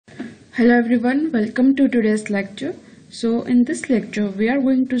Hello everyone, welcome to today's lecture. So in this lecture we are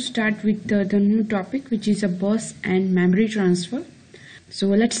going to start with the new topic, which is a bus and memory transfer. So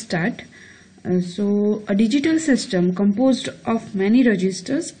let's start. So a digital system composed of many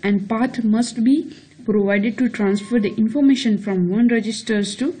registers and path must be provided to transfer the information from one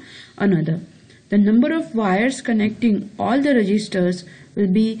registers to another. The number of wires connecting all the registers will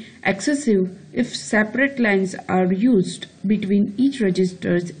be excessive if separate lines are used between each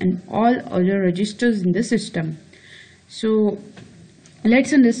registers and all other registers in the system. So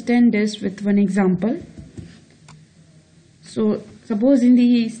let's understand this with one example. So suppose in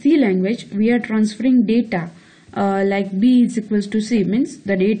the C language we are transferring data like B is equals to C, means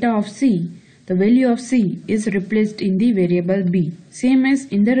the data of C, the value of C is replaced in the variable B. Same as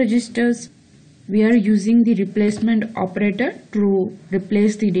in the registers, we are using the replacement operator to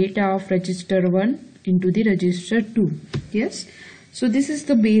replace the data of register 1 into the register 2. Yes, so this is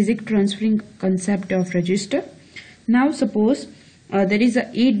the basic transferring concept of register. Now suppose there is a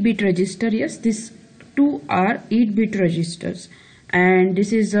 8-bit register. Yes, these two are 8-bit registers, and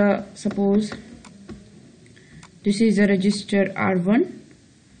this is a, suppose this is a register R1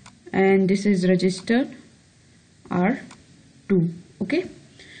 and this is register R2. Okay,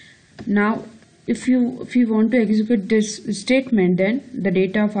 now if you want to execute this statement, then the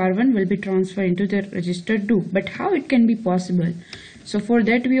data of R1 will be transferred into the register 2. But how it can be possible? So for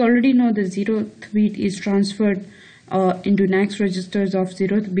that we already know the 0th bit is transferred into next registers of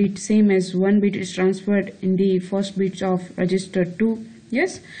 0th bit, same as 1 bit is transferred in the first bits of register 2.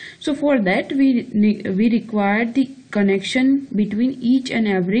 Yes, so for that we require the connection between each and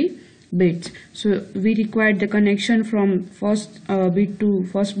every bits. So we required the connection from first bit to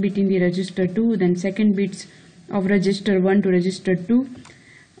first bit in the register 2, then second bits of register 1 to register 2,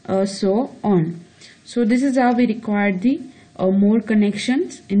 so on. So this is how we required the more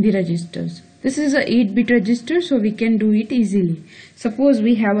connections in the registers. This is a 8-bit register, so we can do it easily. Suppose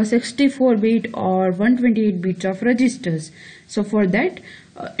we have a 64-bit or 128 bits of registers. So for that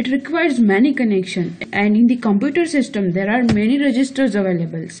it requires many connections, and in the computer system there are many registers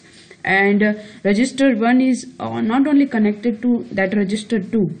available. And register 1 is not only connected to that register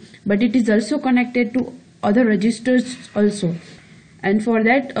 2, but it is also connected to other registers also, and for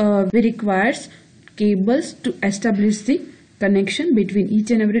that we requires cables to establish the connection between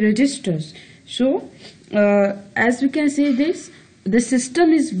each and every registers. So as we can see, the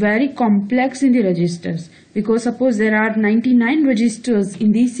system is very complex in the registers, because suppose there are 99 registers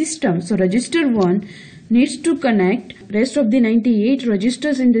in the system, so register 1 needs to connect rest of the 98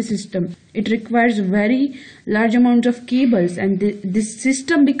 registers in the system. It requires very large amounts of cables, and this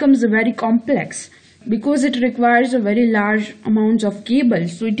system becomes very complex because it requires a very large amounts of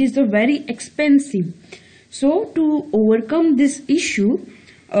cables, so it is a very expensive. So to overcome this issue,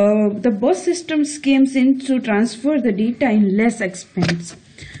 the bus system comes in to transfer the data in less expense.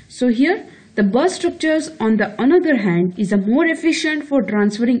 So here the bus structures, on the other hand, is a more efficient for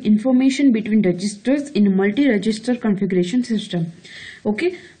transferring information between registers in a multi-register configuration system.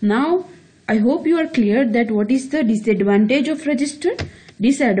 Okay, now I hope you are clear that what is the disadvantage of register.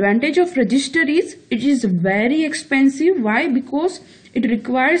 Disadvantage of register is it is very expensive. Why? Because it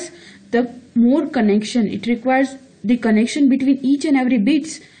requires the more connection. It requires the connection between each and every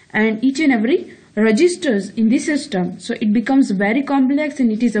bits and each and every registers in the system, so it becomes very complex and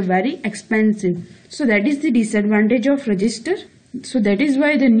it is a very expensive. So that is the disadvantage of register. So that is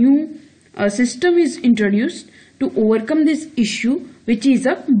why the new system is introduced to overcome this issue, which is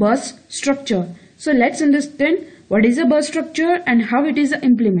a bus structure. So let's understand what is a bus structure and how it is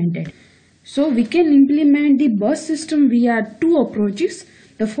implemented. So we can implement the bus system via two approaches.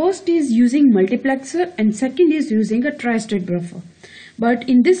 The first is using multiplexer and second is using a tri-state buffer. But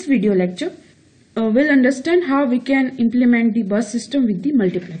in this video lecture we'll understand how we can implement the bus system with the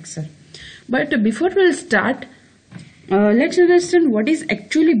multiplexer. But before we'll start, let's understand what is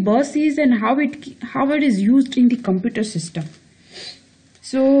actually bus is and how it is used in the computer system.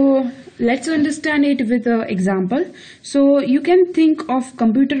 So let's understand it with an example. So you can think of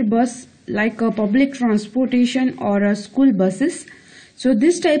computer bus like a public transportation or a school buses. So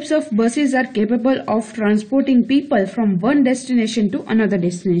these types of buses are capable of transporting people from one destination to another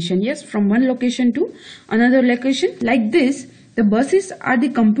destination. Yes, from one location to another location. Like this, the buses are the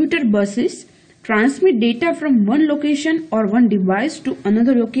computer buses, transmit data from one location or one device to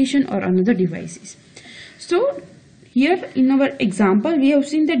another location or another devices. So here in our example, we have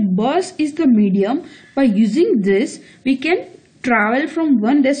seen that bus is the medium. By using this, we can travel from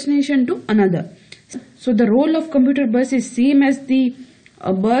one destination to another. So the role of computer bus is same as the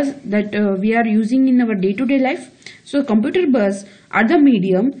bus that we are using in our day-to-day life. So computer bus are the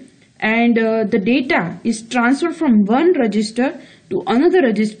medium and the data is transferred from one register to another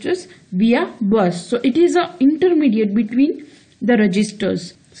registers via bus. So it is an intermediate between the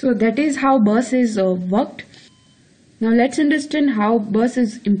registers. So that is how bus is worked. Now let's understand how bus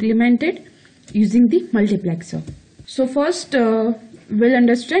is implemented using the multiplexer. So first we'll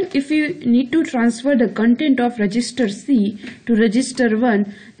understand, if you need to transfer the content of register C to register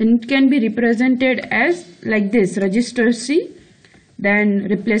 1, then it can be represented as like this: register C, then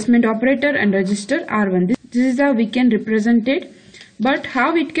replacement operator, and register R1. This is how we can represent it. But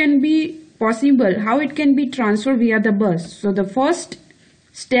how it can be possible, how it can be transferred via the bus? So the first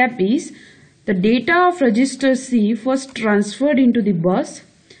step is the data of register C first transferred into the bus,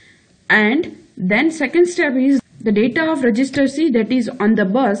 and then second step is the data of register C that is on the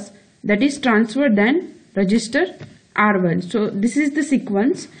bus, that is transferred then register R1. So this is the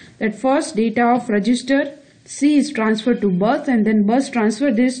sequence, that first data of register C is transferred to bus, and then bus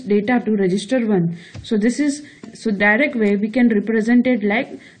transfer this data to register 1. So this is, so direct way we can represent it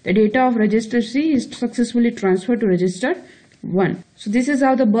like the data of register C is successfully transferred to register 1. So this is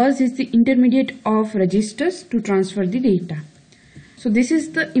how the bus is the intermediate of registers to transfer the data. So this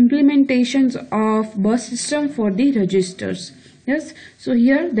is the implementations of bus system for the registers. Yes, so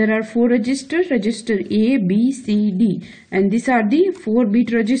here there are 4 registers, register A, B, C, D, and these are the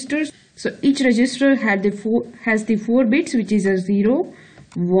 4-bit registers. So each register has the 4 bits, which is a 0,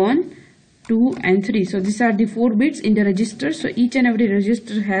 1, 2 and 3. So these are the 4 bits in the register. So each and every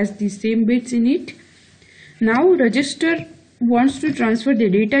register has the same bits in it. Now register wants to transfer the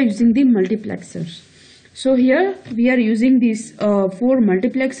data using the multiplexers. So here we are using these 4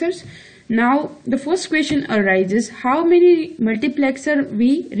 multiplexers. Now the first question arises, how many multiplexer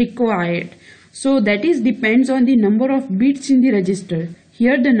we required? So that is depends on the number of bits in the register.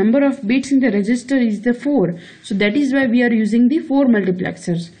 Here the number of bits in the register is the 4. So that is why we are using the 4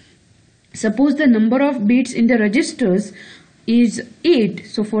 multiplexers. Suppose the number of bits in the registers is 8.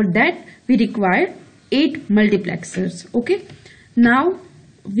 So for that we require 8 multiplexers. Okay. Now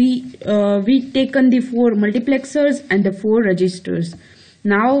we taken the 4 multiplexers and the 4 registers.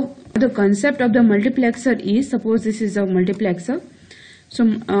 Now the concept of the multiplexer is, suppose this is a multiplexer. So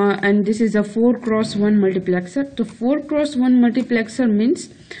and this is a 4x1 multiplexer. The 4x1 multiplexer means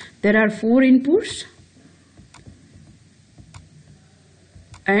there are 4 inputs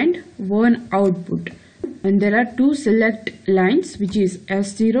and 1 output, and there are 2 select lines, which is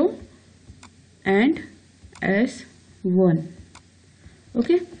S0 and S1.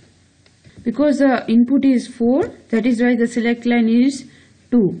 Okay, because the input is 4, that is why the select line is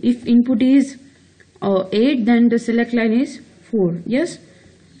 2. If input is 8, then the select line is 4. Yes,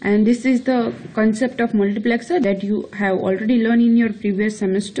 and this is the concept of multiplexer that you have already learned in your previous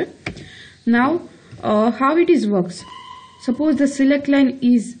semester. Now how it is works, suppose the select line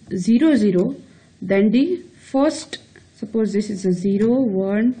is 0, 0, then the first, suppose this is a 0,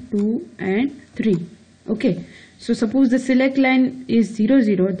 1, 2 and 3. Okay, so suppose the select line is 0,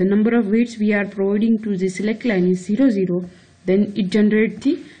 0, the number of bits we are providing to the select line is 0, 0, then it generates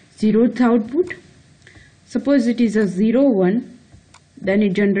the 0th output. Suppose it is a 0, 1, then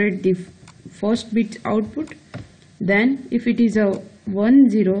it generates the first bit output. Then if it is a 1,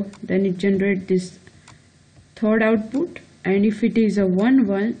 0, then it generates this third output, and if it is a 1,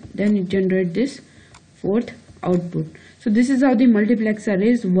 1, then it generates this fourth output. So this is how the multiplexer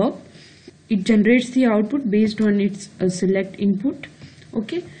is work. It generates the output based on its select input.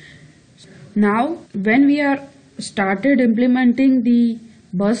 Okay, now when we are started implementing the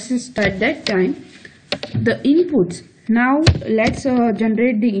bus system, at that time the inputs, now let's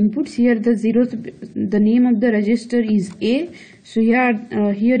generate the inputs. Here the zeros, the name of the register is A. So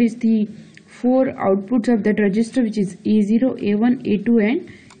here is the 4 outputs of that register, which is A0, A1, A2 and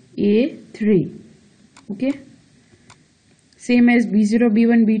A3. Okay, same as B0,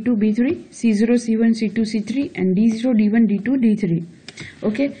 B1, B2, B3, C0, C1, C2, C3 and D0, D1, D2, D3.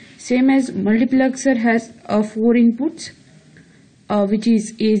 Okay, same as multiplexer has 4 inputs, which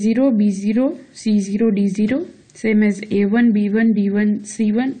is A0, B0, C0, D0, same as A1, B1, D1,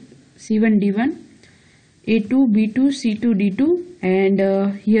 C1, C1, D1, A2, B2, C2, D2,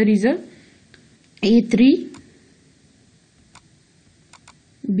 and here is a A3,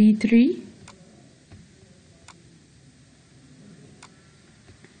 B3,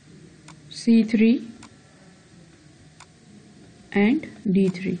 C3 and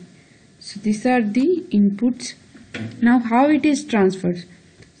D3. So these are the inputs. Now how it is transferred?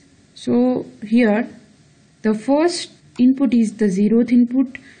 So here the first input is the 0th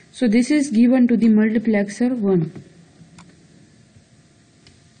input. So this is given to the multiplexer 1.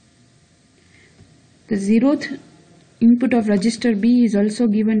 The 0th input of register B is also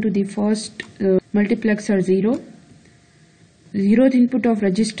given to the first multiplexer 0. 0th input of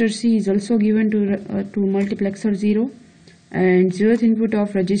register C is also given to multiplexer 0, and 0th input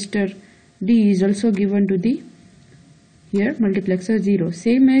of register D is also given to the here multiplexer 0.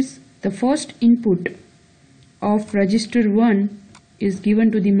 Same as the first input of register 1 is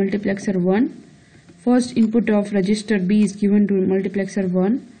given to the multiplexer 1. First input of register B is given to multiplexer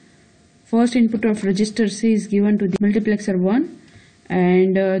 1. First input of register C is given to the multiplexer 1,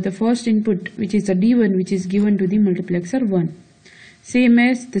 and the first input, which is the D1, which is given to the multiplexer 1. Same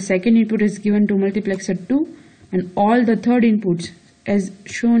as the second input is given to multiplexer 2, and all the third inputs as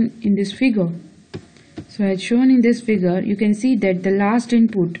shown in this figure. So as shown in this figure, you can see that the last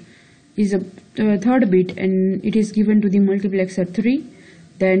input is a third bit, and it is given to the multiplexer 3.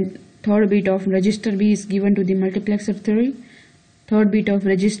 Then third bit of register B is given to the multiplexer 3. Third bit of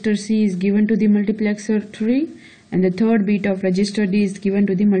register C is given to the multiplexer 3, and the third bit of register D is given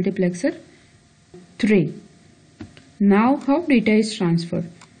to the multiplexer 3. Now how data is transferred?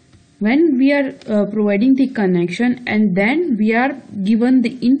 When we are providing the connection and then we are given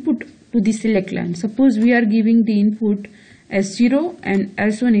the input to the select line. Suppose we are giving the input S0 and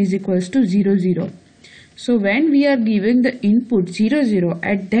S1 is equals to 0, 0. So when we are giving the input 0, 0,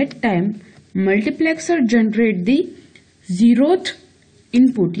 at that time multiplexer generate the 0th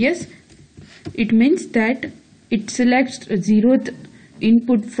input. Yes, it means that it selects 0th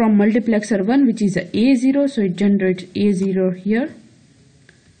input from multiplexer 1, which is a A0, so it generates A0 here.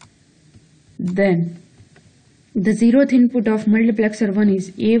 Then the 0th input of multiplexer 1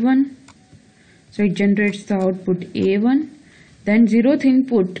 is A1, so it generates the output A1. Then the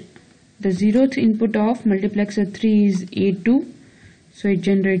 0th input of multiplexer 3 is A2, so it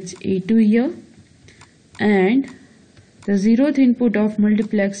generates A2 here. And the 0th input of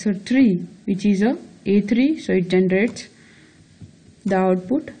multiplexer 3, which is a A3, so it generates the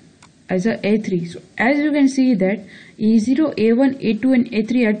output as a A3. So as you can see that A0, A1, A2 and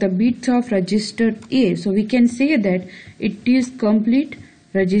A3 are the bits of register A. So we can say that it is complete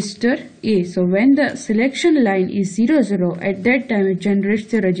register A. So when the selection line is 0, 0, at that time it generates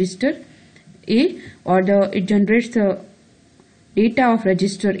the register A, or it generates the data of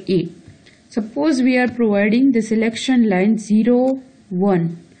register A. Suppose we are providing the selection line 0,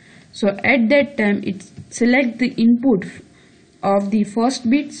 1. So at that time it select the input of the first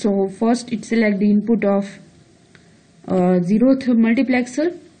bit. So first it select the input of 0th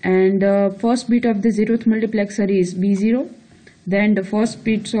multiplexer, and first bit of the 0th multiplexer is B0. Then the first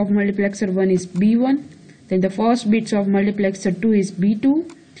bits of multiplexer 1 is B1. Then the first bits of multiplexer 2 is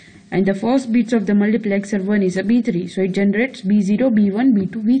B2, and the first bits of the multiplexer 1 is a B3. So it generates B0, B1,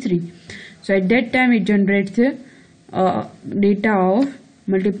 B2, B3. So at that time it generates the data of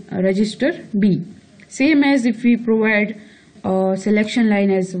register B. Same as if we provide selection line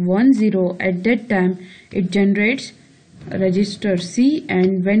as 1, 0, at that time it generates register C,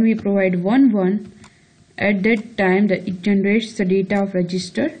 and when we provide 1, 1, at that time it generates the data of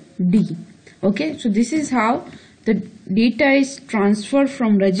register D. Okay, so this is how the data is transferred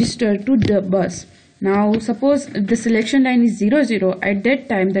from register to the bus. Now suppose the selection line is 0, 0, at that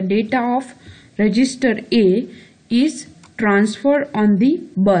time the data of register A is transferred on the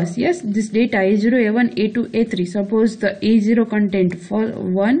bus. Yes, this data A0, A1, A2, A3. Suppose the A0 content for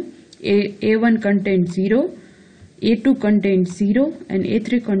 1, A1 content 0, A2 content 0, and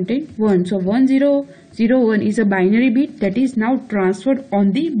A3 content 1. So 1, 0, 0, 1 is a binary bit that is now transferred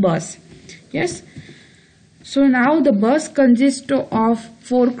on the bus. Yes. So now the bus consists of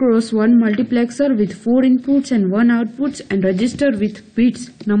 4x1 multiplexer with 4 inputs and 1 outputs, and register with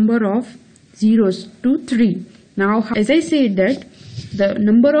bits number of 0s to 3. Now as I said that the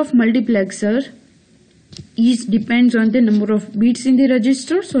number of multiplexer depends on the number of bits in the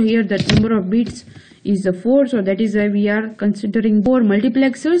register. So here the number of bits is the 4, so that is why we are considering 4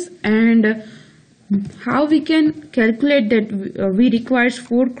 multiplexers. And how we can calculate that we requires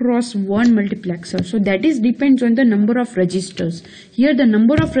 4x1 multiplexer? So that is depends on the number of registers. Here the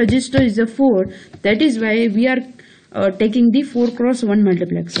number of registers is a 4, that is why we are taking the 4x1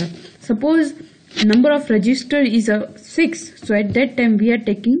 multiplexer. Suppose number of register is a 6, so at that time we are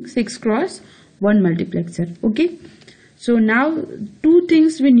taking 6x1 multiplexer. Okay, so now two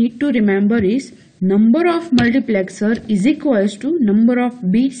things we need to remember is number of multiplexer is equals to number of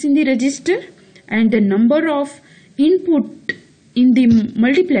bits in the register, and the number of input in the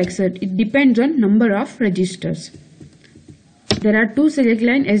multiplexer, it depends on number of registers. There are two select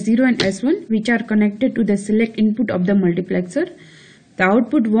line S0 and S1 which are connected to the select input of the multiplexer. The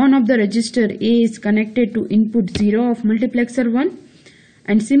output 1 of the register A is connected to input 0 of multiplexer 1,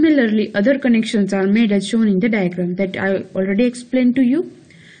 and similarly other connections are made as shown in the diagram that I already explained to you.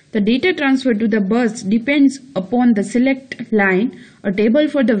 The data transfer to the bus depends upon the select line. A table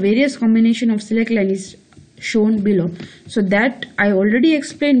for the various combination of select line is shown below. So that I already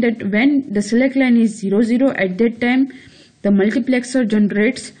explained that when the select line is 0 0, at that time the multiplexer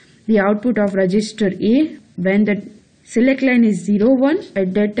generates the output of register A. When the select line is 0 1,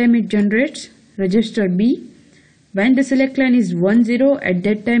 at that time it generates register B. When the select line is 1 0, at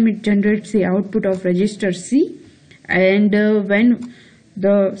that time it generates the output of register C. And when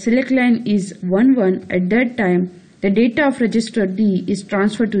the select line is 1 1, at that time the data of register D is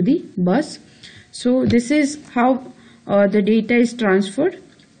transferred to the bus. So this is how the data is transferred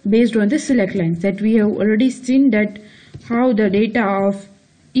based on the select lines, that we have already seen that how the data of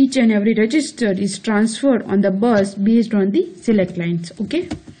each and every register is transferred on the bus based on the select lines. Okay.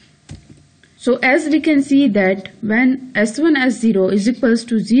 So as we can see that when S1 S0 is equals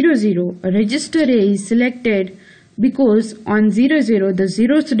to 0 0, a register A is selected because on 0 0 the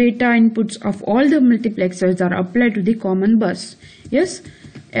zeroth data inputs of all the multiplexers are applied to the common bus. Yes,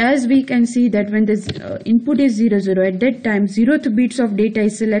 as we can see that when this input is 0 0, at that time 0th bits of data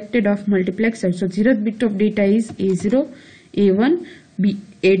is selected of multiplexer. So 0th bit of data is A0, A1,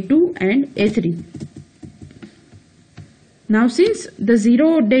 A2 and A3. Now since the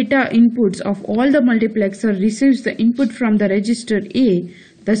 0 data inputs of all the multiplexer receives the input from the register A,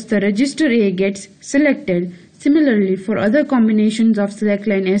 thus the register A gets selected. Similarly, for other combinations of select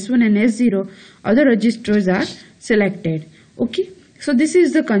line S1 and S0, other registers are selected. Okay, so this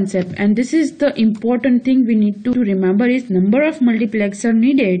is the concept, and this is the important thing we need to remember is number of multiplexer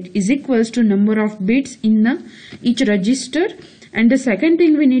needed is equals to number of bits in each register. And the second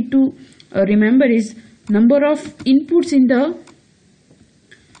thing we need to remember is number of inputs in the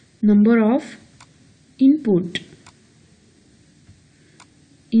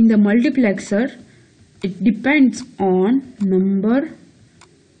multiplexer. It depends on number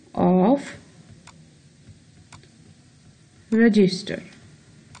of register.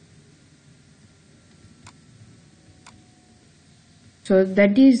 So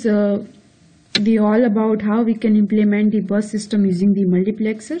that is the all about how we can implement the bus system using the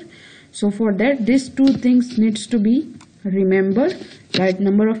multiplexer. So for that, these two things needs to be remembered, that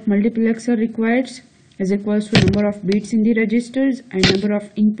number of multiplexer required is equals to number of bits in the registers, and number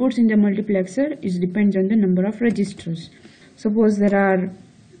of inputs in the multiplexer is depends on the number of registers. Suppose there are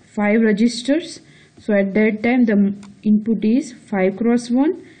 5 registers, so at that time the input is 5 cross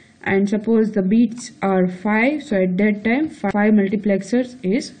 1, and suppose the bits are 5, so at that time 5 multiplexers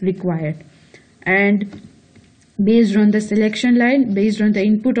is required. And based on the selection line, based on the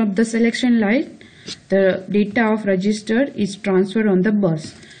input of the selection line, the data of register is transferred on the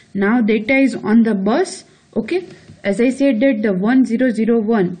bus. Now data is on the bus. Okay, as I said that the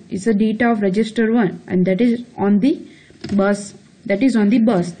 1001 is the data of register 1, and that is on the bus.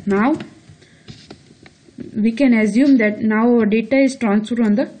 Now we can assume that now our data is transferred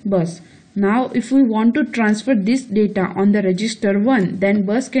on the bus. Now if we want to transfer this data on the register 1, then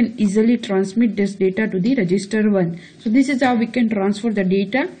bus can easily transmit this data to the register 1. So this is how we can transfer the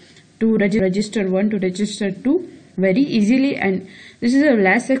data to register 1 to register 2 very easily, and this is a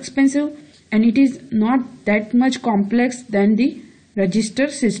less expensive and it is not that much complex than the register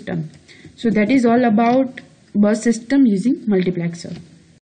system. So that is all about bus system using multiplexer.